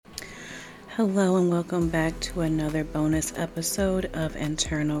Hello and welcome back to another bonus episode of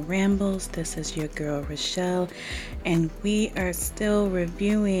Internal Rambles. This is your girl Rochelle, and we are still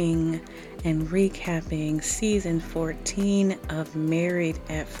reviewing and recapping season 14 of Married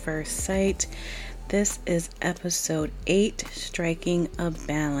at First Sight. This is episode 8, Striking a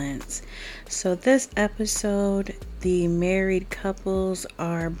Balance. So this episode, the married couples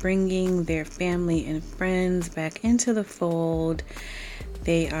are bringing their family and friends back into the fold.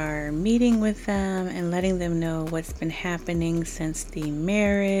 They are meeting with them and letting them know what's been happening since the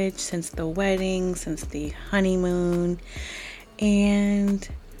marriage, since the wedding, since the honeymoon. And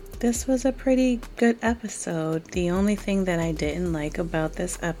this was a pretty good episode. The only thing that I didn't like about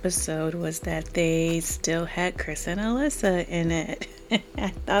this episode was that they still had Chris and Alyssa in it. I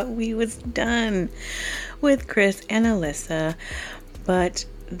thought we was done with Chris and Alyssa, but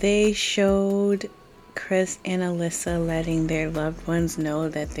they showed Chris and Alyssa letting their loved ones know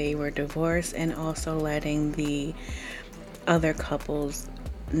that they were divorced, and also letting the other couples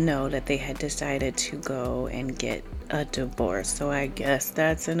know that they had decided to go and get a divorce. So I guess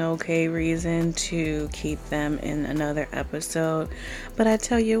that's an okay reason to keep them in another episode. But I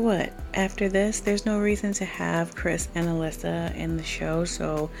tell you what, after this, there's no reason to have Chris and Alyssa in the show.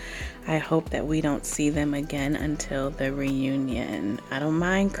 So I hope that we don't see them again until the reunion. I don't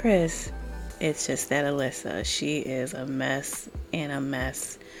mind Chris. It's just that Alyssa, she is a mess and a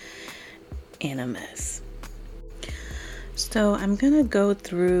mess and a mess. So I'm going to go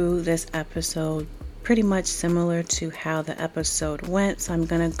through this episode pretty much similar to how the episode went. So I'm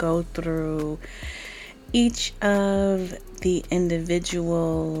going to go through each of the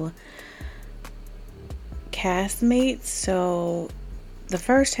individual castmates. So the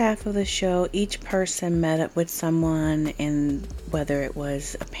first half of the show, each person met up with someone, and whether it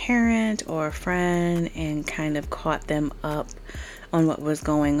was a parent or a friend, and kind of caught them up on what was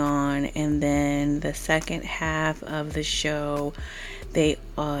going on. And then the second half of the show, they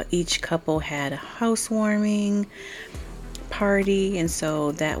each couple had a housewarming party, and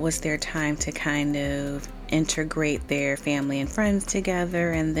so that was their time to kind of integrate their family and friends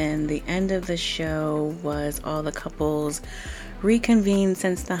together. And then the end of the show was all the couples reconvened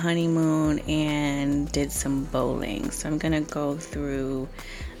since the honeymoon and did some bowling. So I'm gonna go through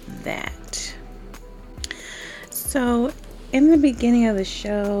that. So in the beginning of the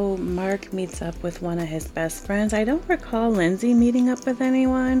show, Mark meets up with one of his best friends. I don't recall Lindsay meeting up with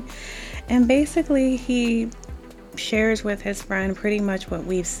anyone, and basically he shares with his friend pretty much what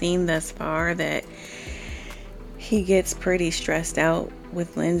we've seen thus far, that he gets pretty stressed out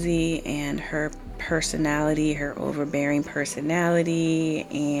with Lindsay and her personality, her overbearing personality,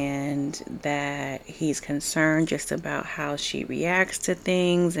 and that he's concerned just about how she reacts to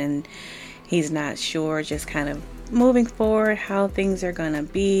things, and he's not sure just kind of moving forward how things are gonna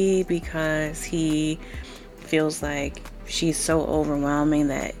be, because he feels like she's so overwhelming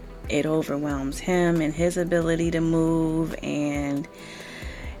that it overwhelms him and his ability to move. And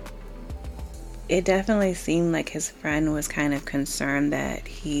it definitely seemed like his friend was kind of concerned that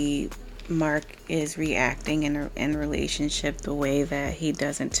Mark is reacting in relationship the way that he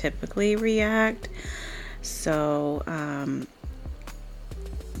doesn't typically react. So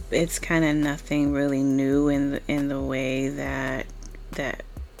it's kind of nothing really new in the way that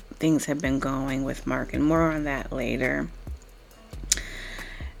things have been going with Mark, and more on that later.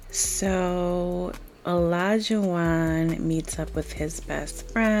 So Olajuwon meets up with his best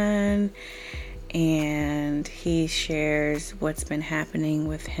friend, and he shares what's been happening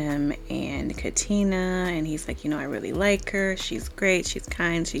with him and Katina. And he's like, I really like her. She's great. She's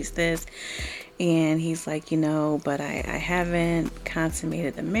kind. She's this. And he's like, but I haven't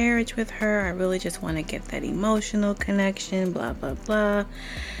consummated the marriage with her. I really just want to get that emotional connection, blah, blah, blah.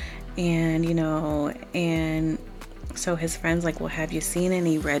 And, and so his friend's like, well, have you seen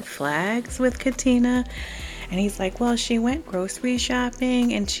any red flags with Katina? And he's like, well, she went grocery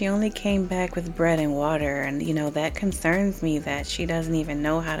shopping and she only came back with bread and water. And, that concerns me that she doesn't even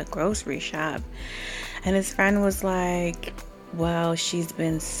know how to grocery shop. And his friend was like, well, she's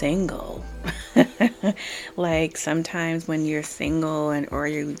been single. Like, sometimes when you're single or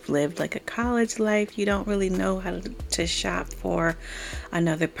you've lived like a college life, you don't really know how to shop for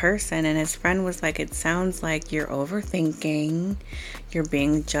another person. And his friend was like, it sounds like you're overthinking, you're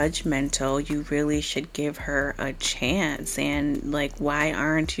being judgmental, you really should give her a chance. And like, why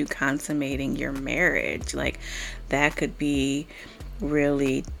aren't you consummating your marriage? Like, that could be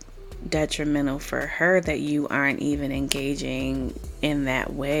really detrimental for her, that you aren't even engaging in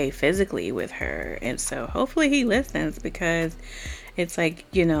that way physically with her. And so hopefully he listens, because it's like,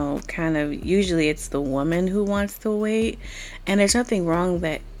 kind of usually it's the woman who wants to wait, and there's nothing wrong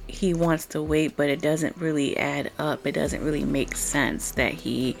that he wants to wait, but it doesn't really add up. It doesn't really make sense that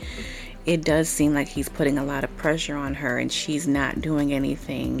it does seem like he's putting a lot of pressure on her and she's not doing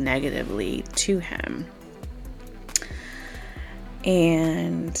anything negatively to him.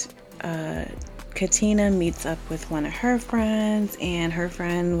 And Katina meets up with one of her friends, and her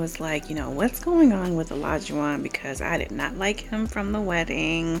friend was like, what's going on with Olajuwon, because I did not like him from the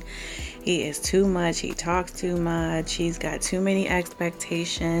wedding. He is too much. He talks too much. He's got too many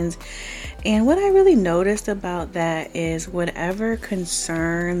expectations. And what I really noticed about that is whatever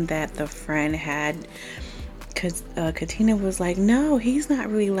concern that the friend had, because Katina was like, no, he's not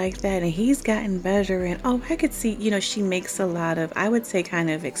really like that, and he's gotten better. And I could see, she makes a lot of, I would say,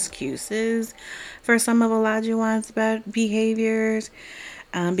 kind of excuses for some of Olajuwon's bad behaviors,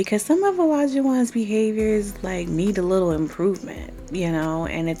 because some of Olajuwon's behaviors like need a little improvement,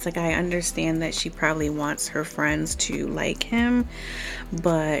 and it's like, I understand that she probably wants her friends to like him,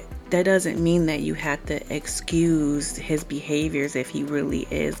 but that doesn't mean that you have to excuse his behaviors if he really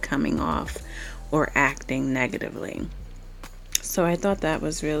is coming off or acting negatively. So I thought that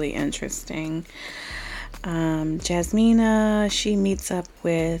was really interesting. Jasmina, she meets up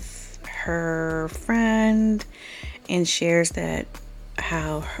with her friend and shares that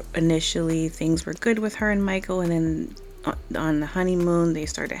how initially things were good with her and Michael, and then on the honeymoon they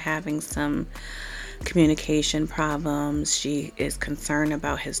started having some communication problems. She is concerned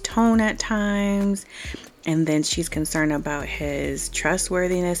about his tone at times, and then she's concerned about his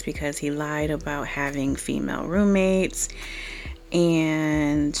trustworthiness because he lied about having female roommates.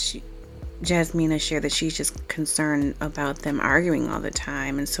 And Jasmina shared that she's just concerned about them arguing all the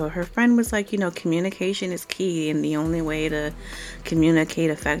time. And so her friend was like, communication is key, and the only way to communicate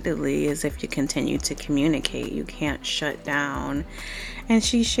effectively is if you continue to communicate. You can't shut down. And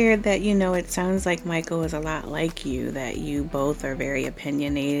she shared that, it sounds like Michael is a lot like you, that you both are very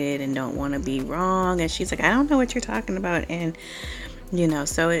opinionated and don't want to be wrong. And she's like, I don't know what you're talking about. And,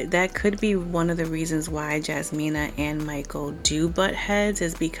 so that could be one of the reasons why Jasmina and Michael do butt heads,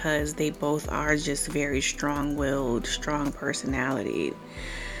 is because they both are just very strong-willed, strong personality.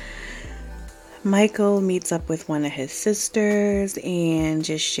 Michael meets up with one of his sisters and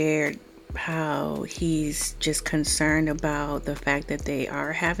just shared how he's just concerned about the fact that they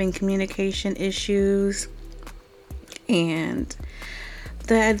are having communication issues. And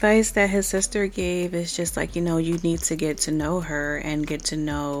the advice that his sister gave is just like, you need to get to know her and get to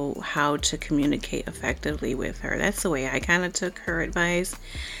know how to communicate effectively with her. That's the way I kind of took her advice,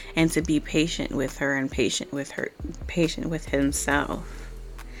 and to be patient with her and patient with himself.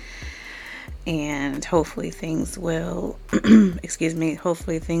 And hopefully things will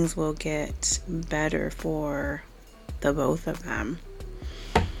hopefully things will get better for the both of them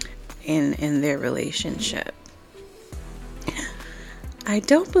in their relationship. I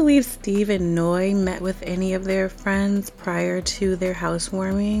don't believe Steve and Noi met with any of their friends prior to their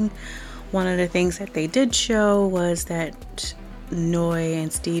housewarming. One of the things that they did show was that Noi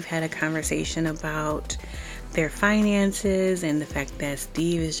and Steve had a conversation about their finances and the fact that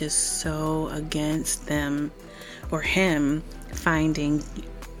Steve is just so against them, or him, finding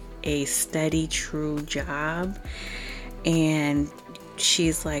a steady, true job. And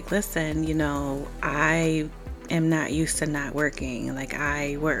she's like, listen, I am not used to not working. Like,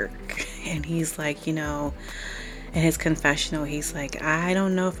 I work. And he's like, in his confessional, he's like, I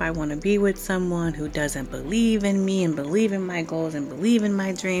don't know if I want to be with someone who doesn't believe in me and believe in my goals and believe in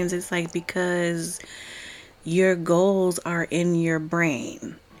my dreams. It's like, because your goals are in your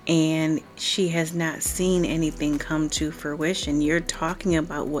brain, and she has not seen anything come to fruition. You're talking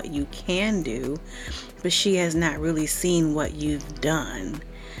about what you can do, but she has not really seen what you've done.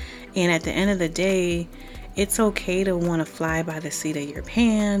 And at the end of the day, it's okay to want to fly by the seat of your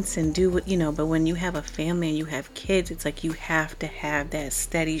pants and do what, but when you have a family and you have kids, it's like you have to have that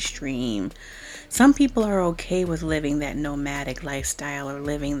steady stream. Some people are okay with living that nomadic lifestyle, or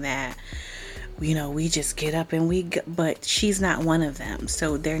living that, we just get up and we go, but she's not one of them.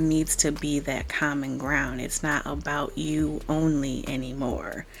 So there needs to be that common ground. It's not about you only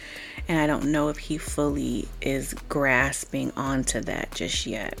anymore. And I don't know if he fully is grasping onto that just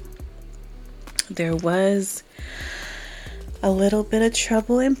yet. There was a little bit of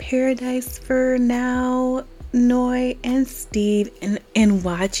trouble in paradise for now, Noi and Steve, and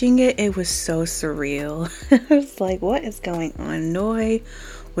watching it was so surreal. I was like, what is going on? Noi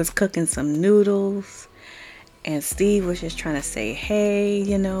was cooking some noodles, and Steve was just trying to say, hey,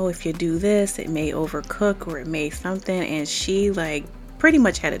 if you do this, it may overcook or it may something. And she pretty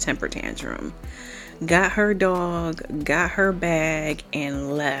much had a temper tantrum, got her dog, got her bag,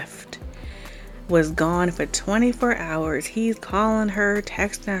 and left. was gone for 24 hours. He's calling her,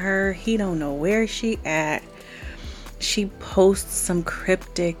 texting her. He don't know where she at. She posts some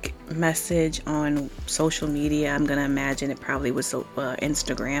cryptic message on social media. I'm going to imagine it probably was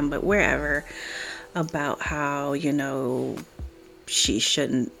Instagram, but wherever, about how, she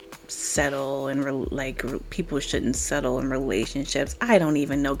shouldn't settle and people shouldn't settle in relationships. I don't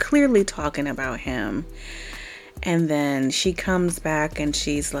even know. Clearly talking about him. And then she comes back and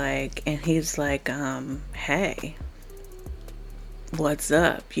he's like, hey, what's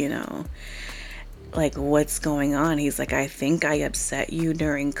up? Like, what's going on? He's like, I think I upset you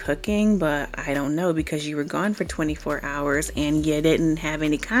during cooking, but I don't know, because you were gone for 24 hours and you didn't have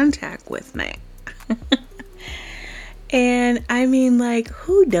any contact with me. And I mean, like,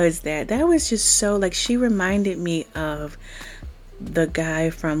 who does that? That was just so, like, she reminded me of the guy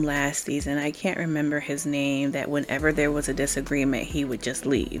from last season. I can't remember his name, that whenever there was a disagreement, he would just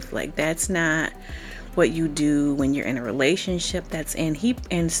leave. Like, that's not what you do when you're in a relationship.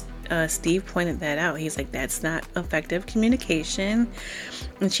 Steve pointed that out. He's like, that's not effective communication.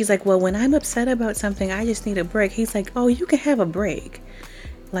 And she's like, well, when I'm upset about something, I just need a break. He's like, oh, you can have a break.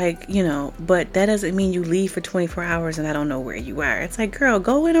 Like, but that doesn't mean you leave for 24 hours and I don't know where you are. It's like, girl,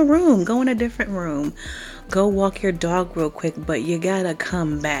 go in a different room. Go walk your dog real quick, but you gotta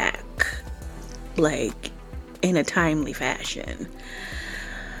come back, like, in a timely fashion.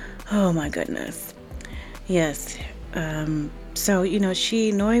 Oh my goodness. Yes. So,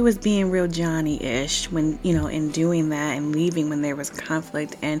 Noi was being real Johnny-ish when, in doing that and leaving when there was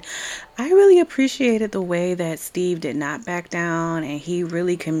conflict. And I really appreciated the way that Steve did not back down, and he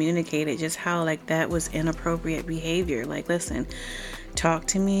really communicated just how, like, that was inappropriate behavior. Like, listen, talk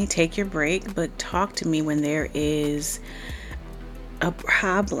to me, take your break, but talk to me when there is a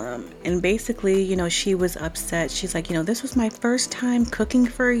problem. And basically, she was upset. She's like, this was my first time cooking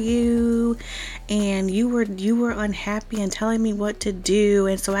for you, and you were unhappy and telling me what to do,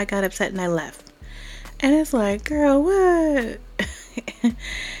 and so I got upset and I left. And it's like, girl, what?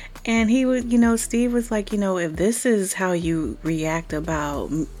 And he would, Steve was like, if this is how you react about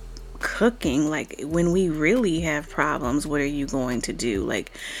cooking, like, when we really have problems, what are you going to do?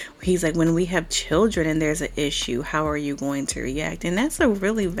 Like, he's like, when we have children and there's an issue, how are you going to react? And those are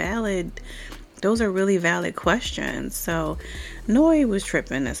really valid questions. So Noi was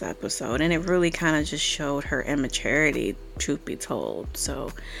tripping this episode, and it really kind of just showed her immaturity, truth be told.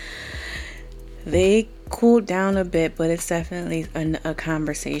 So they cooled down a bit, but it's definitely a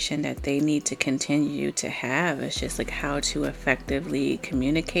conversation that they need to continue to have. It's just like how to effectively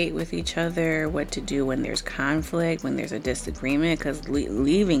communicate with each other, what to do when there's conflict, when there's a disagreement, because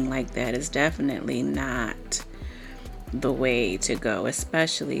leaving like that is definitely not the way to go,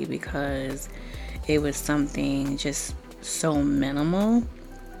 especially because it was something just so minimal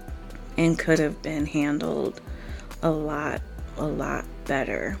and could have been handled a lot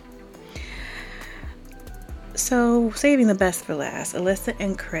better. So, saving the best for last, Alyssa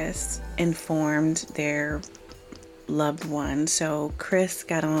and Chris informed their loved one. So Chris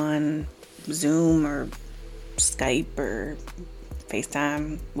got on Zoom or Skype or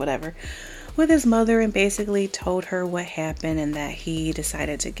FaceTime, whatever, with his mother, and basically told her what happened and that he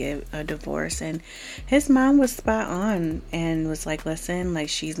decided to give a divorce. And his mom was spot on and was like, listen, like,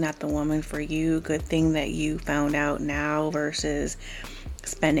 she's not the woman for you. Good thing that you found out now versus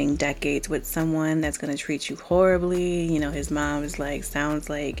spending decades with someone that's going to treat you horribly. His mom is like,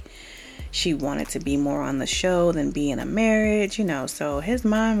 sounds like she wanted to be more on the show than be in a marriage, so his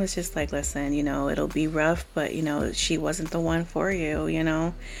mom was just like, listen, it'll be rough, but she wasn't the one for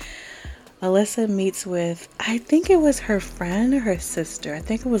you. Alyssa meets with, I think it was her friend or her sister, I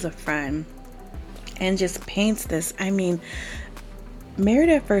think it was a friend, and just paints this, Married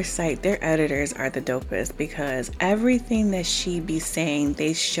at First Sight, their editors are the dopest, because everything that she be saying,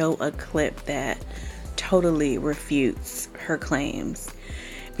 they show a clip that totally refutes her claims.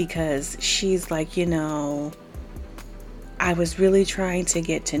 Because she's like, I was really trying to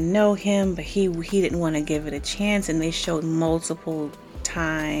get to know him, but he didn't want to give it a chance. And they showed multiple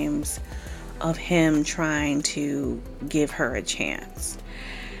times of him trying to give her a chance.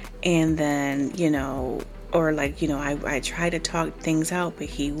 And then, or like, I tried to talk things out, but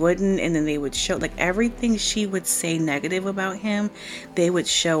he wouldn't. And then they would show, like, everything she would say negative about him, they would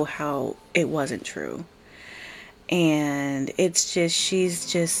show how it wasn't true. And it's just, she's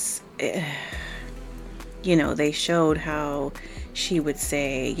just, they showed how she would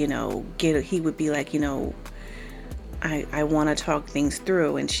say, he would be like, I want to talk things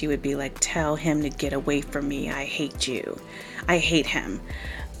through. And she would be like, tell him to get away from me. I hate you. I hate him.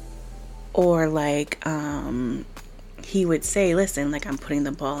 Or like, he would say, listen, like, I'm putting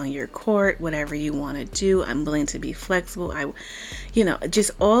the ball in your court, whatever you want to do, I'm willing to be flexible.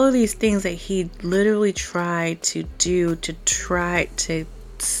 Just all of these things that he literally tried to do to try to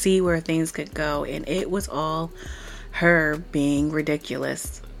see where things could go. And it was all her being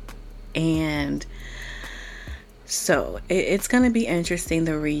ridiculous. And so it's going to be interesting,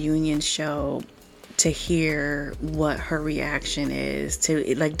 the reunion show, to hear what her reaction is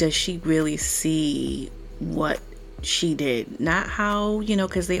to, like, does she really see what she did? Not how,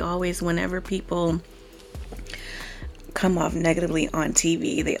 because they always, whenever people come off negatively on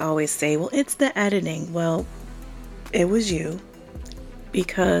TV, they always say, well, it's the editing. Well, it was you,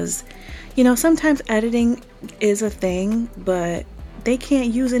 because sometimes editing is a thing, but they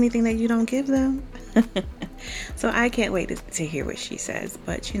can't use anything that you don't give them. So I can't wait to hear what she says.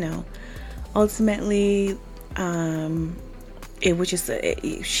 But ultimately, it was just,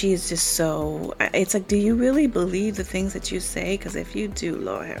 she's just so, it's like, do you really believe the things that you say? Because if you do,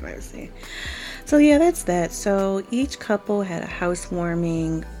 Lord have mercy. So yeah, that's that. So each couple had a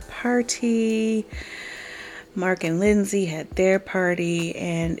housewarming party. Mark and Lindsay had their party,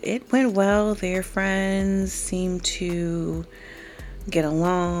 and it went well. Their friends seemed to get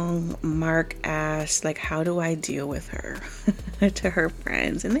along. Mark asked, like, how do I deal with her to her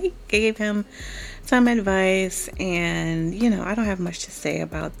friends? And they gave him some advice, and I don't have much to say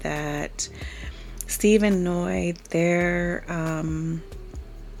about that. Steve and Noi, their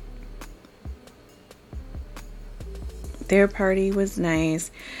party was nice.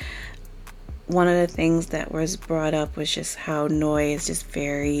 One of the things that was brought up was just how Noi is just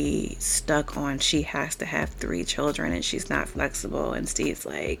very stuck on she has to have 3 children and she's not flexible. And Steve's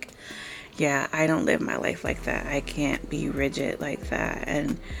like, yeah, I don't live my life like that. I can't be rigid like that.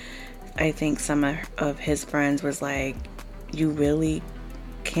 And I think some of his friends was like, you really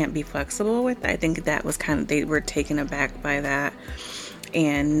can't be flexible with that? I think that was they were taken aback by that.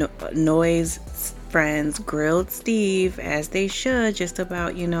 And Noi's friends grilled Steve, as they should, just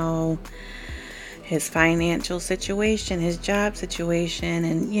about, his financial situation, his job situation.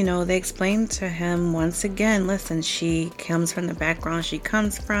 And, they explained to him once again, listen, she comes from the background she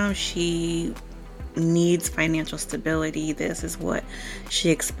comes from. She needs financial stability. This is what she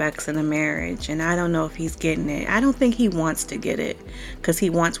expects in a marriage. And I don't know if he's getting it. I don't think he wants to get it, because he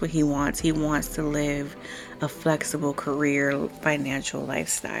wants what he wants. He wants to live a flexible career, financial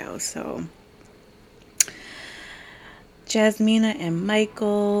lifestyle. So Jasmina and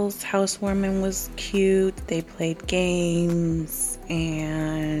Michael's housewarming was cute. They played games,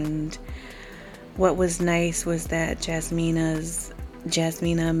 and what was nice was that Jasmina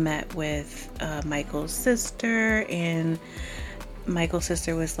met with Michael's sister, and Michael's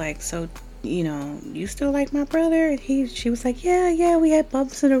sister was like, so, you still like my brother? And she was like, yeah, we had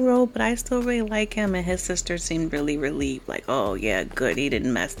bumps in the road, but I still really like him. And his sister seemed really relieved, like, oh yeah, good, he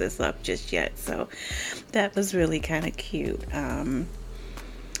didn't mess this up just yet. So that was really kind of cute. And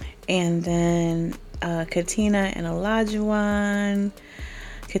then Katina and Olajuwon.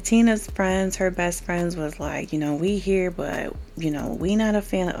 Katina's friends, her best friends, was like, we here, but, we not a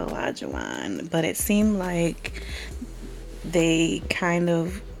fan of Olajuwon. But it seemed like they kind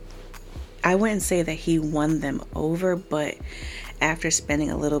of, I wouldn't say that he won them over, but after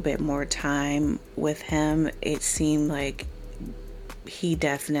spending a little bit more time with him, it seemed like he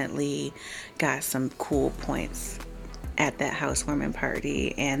definitely got some cool points at that housewarming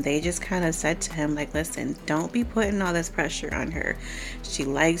party. And they just kind of said to him, like, listen, don't be putting all this pressure on her. She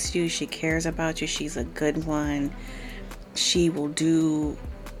likes you, she cares about you, she's a good one, she will do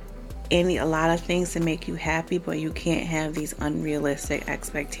a lot of things to make you happy, but you can't have these unrealistic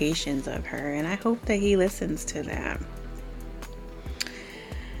expectations of her. And I hope that he listens to that.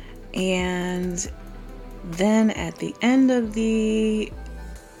 And then at the end of the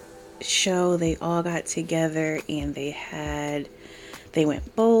show, they all got together and they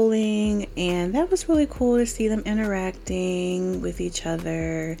went bowling, and that was really cool to see them interacting with each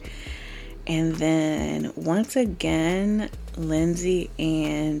other. And then once again, Lindsay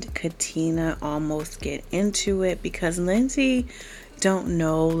and Katina almost get into it, because Lindsay don't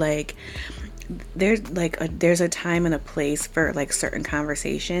know, like, there's a time and a place for like certain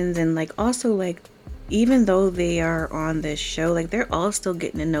conversations, and like also, like, even though they are on this show, like, they're all still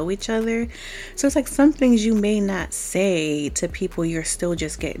getting to know each other. So it's like some things you may not say to people you're still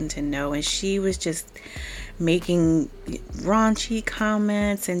just getting to know. And she was just making raunchy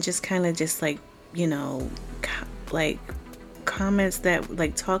comments and just kind of just like, like comments that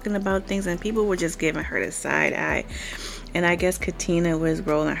like talking about things, and people were just giving her the side eye. And I guess Katina was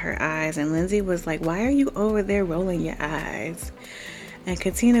rolling her eyes, and Lindsay was like, why are you over there rolling your eyes? And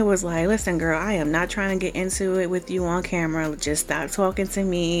Katina was like, listen, girl, I am not trying to get into it with you on camera. Just stop talking to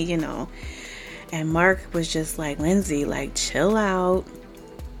me, you know. And Mark was just like, Lindsay, like, chill out.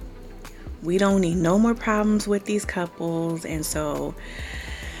 We don't need no more problems with these couples. And so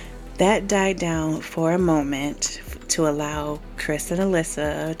that died down for a moment to allow Chris and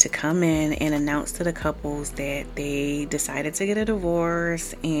Alyssa to come in and announce to the couples that they decided to get a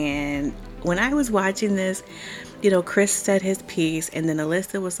divorce. And when I was watching this, you know, Chris said his piece, and then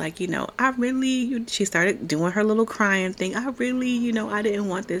Alyssa was like, you know, she started doing her little crying thing. I didn't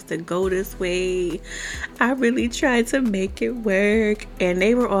want this to go this way. I really tried to make it work. And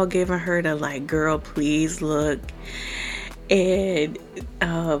they were all giving her the like, girl, please look. And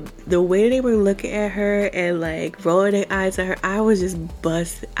the way they were looking at her and like rolling their eyes at her, I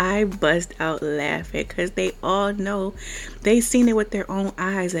bust out laughing, because they all know, they seen it with their own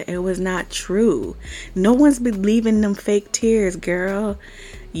eyes that it was not true. No one's believing them fake tears, girl.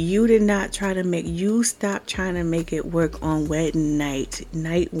 You stopped trying to make it work on wedding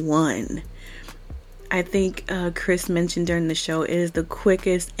night 1. I think Chris mentioned during the show, it is the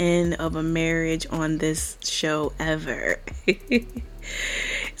quickest end of a marriage on this show ever.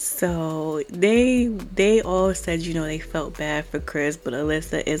 So they all said, you know, they felt bad for Chris, but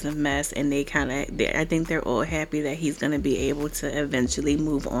Alyssa is a mess, and I think they're all happy that he's going to be able to eventually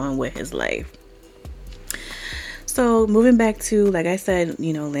move on with his life. So moving back to, like I said,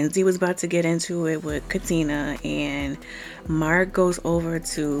 you know, Lindsay was about to get into it with Katina, and Mark goes over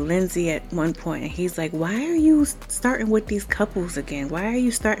to Lindsay at one point, and he's like, why are you starting with these couples again? Why are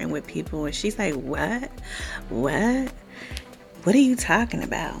you starting with people? And she's like, what are you talking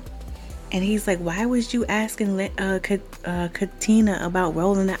about? And he's like, why was you asking Katina about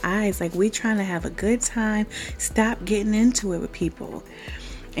rolling the eyes? Like, we trying to have a good time. Stop getting into it with people.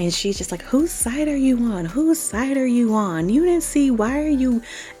 And she's just like, whose side are you on? Whose side are you on? You didn't see, why are you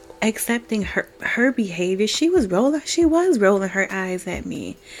accepting her behavior? She was rolling her eyes at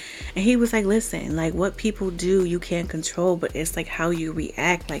me. And he was like, listen, like, what people do you can't control, but it's like how you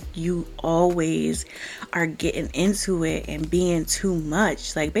react. Like, you always are getting into it and being too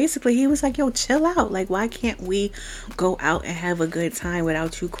much. Like, basically he was like, yo, chill out. Like, why can't we go out and have a good time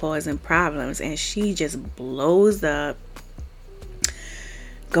without you causing problems? And she just blows up,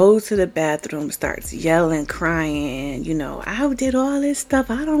 goes to the bathroom, starts yelling, crying, you know, I did all this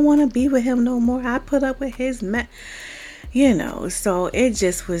stuff. I don't want to be with him no more. I put up with his you know. So it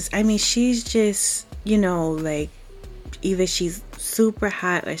just was, I mean, she's just, you know, like, either she's super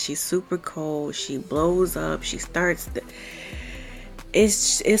hot or she's super cold. She blows up. She starts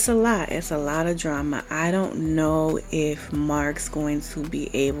it's a lot. It's a lot of drama. I don't know if Mark's going to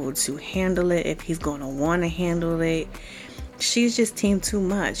be able to handle it, if he's going to want to handle it. She's just teamed too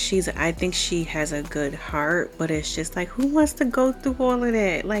much. I think she has a good heart, but it's just like, who wants to go through all of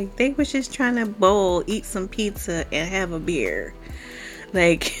that? Like, they was just trying to bowl, eat some pizza, and have a beer,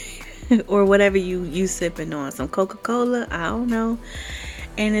 like, or whatever you sipping on, some Coca-Cola, I don't know.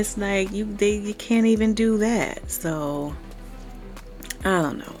 And it's like, you can't even do that. So I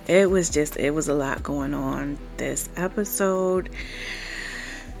don't know. It was a lot going on this episode.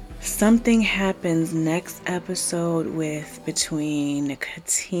 Something happens next episode between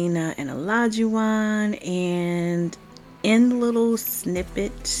Katina and Olajuwon, and in the little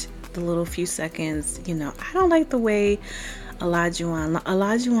snippet, the little few seconds, you know, I don't like the way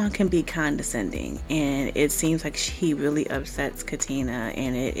Olajuwon can be condescending, and it seems like he really upsets Katina,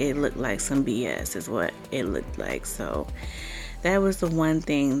 and it looked like some BS is what it looked like. So that was the one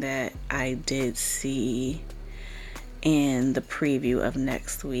thing that I did see in the preview of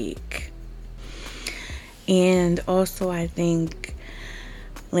next week. And also, I think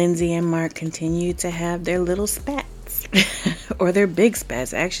Lindsay and Mark continue to have their little spats or their big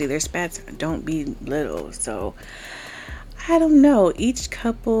spats. Actually, their spats don't be little. So I don't know. Each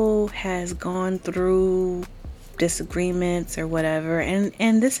couple has gone through disagreements or whatever,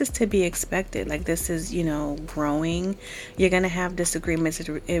 and this is to be expected. Like, this is, you know, growing. You're gonna have disagreements.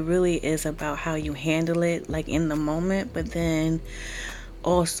 It really is about how you handle it, like, in the moment, but then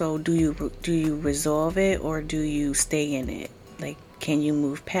also, do you resolve it, or do you stay in it? Like, can you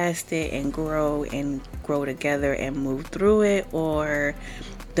move past it and grow together and move through it, or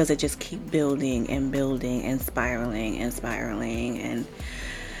does it just keep building and building and spiraling? And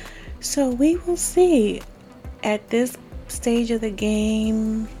so we will see. At this stage of the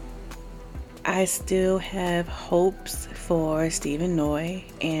game, I still have hopes for Stephen Noy,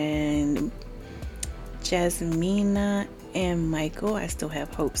 and Jasmina and Michael, I still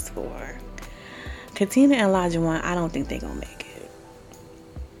have hopes for. Katina and Olajuwon, I don't think they're gonna make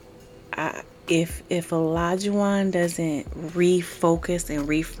it. if Olajuwon doesn't refocus and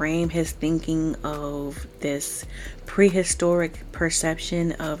reframe his thinking of this prehistoric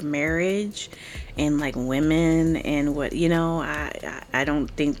perception of marriage and like women and what, I don't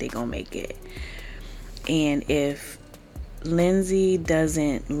think they're gonna make it. And if Lindsay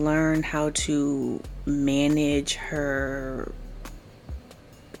doesn't learn how to manage her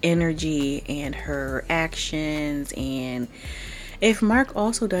energy and her actions, and if Mark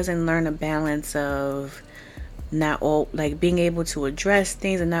also doesn't learn a balance of not all, like being able to address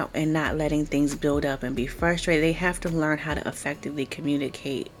things and not letting things build up and be frustrated, they have to learn how to effectively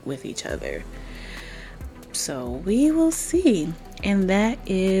communicate with each other. So we will see. And that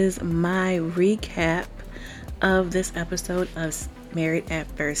is my recap of this episode of Married at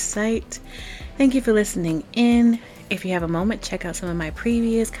First Sight. Thank you for listening in. If you have a moment, check out some of my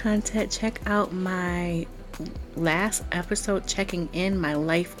previous content. Check out my last episode checking in my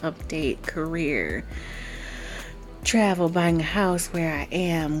life update, career, travel, buying a house, where I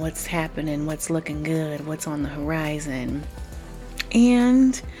am, what's happening, what's looking good, what's on the horizon.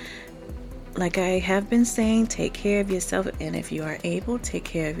 And like I have been saying, take care of yourself, and if you are able, take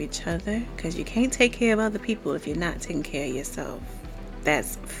care of each other, because you can't take care of other people if you're not taking care of yourself.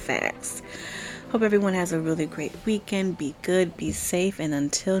 That's facts. Hope everyone has a really great weekend. Be good, be safe, and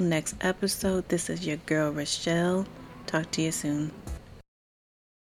until next episode, this is your girl Rochelle. Talk to you soon.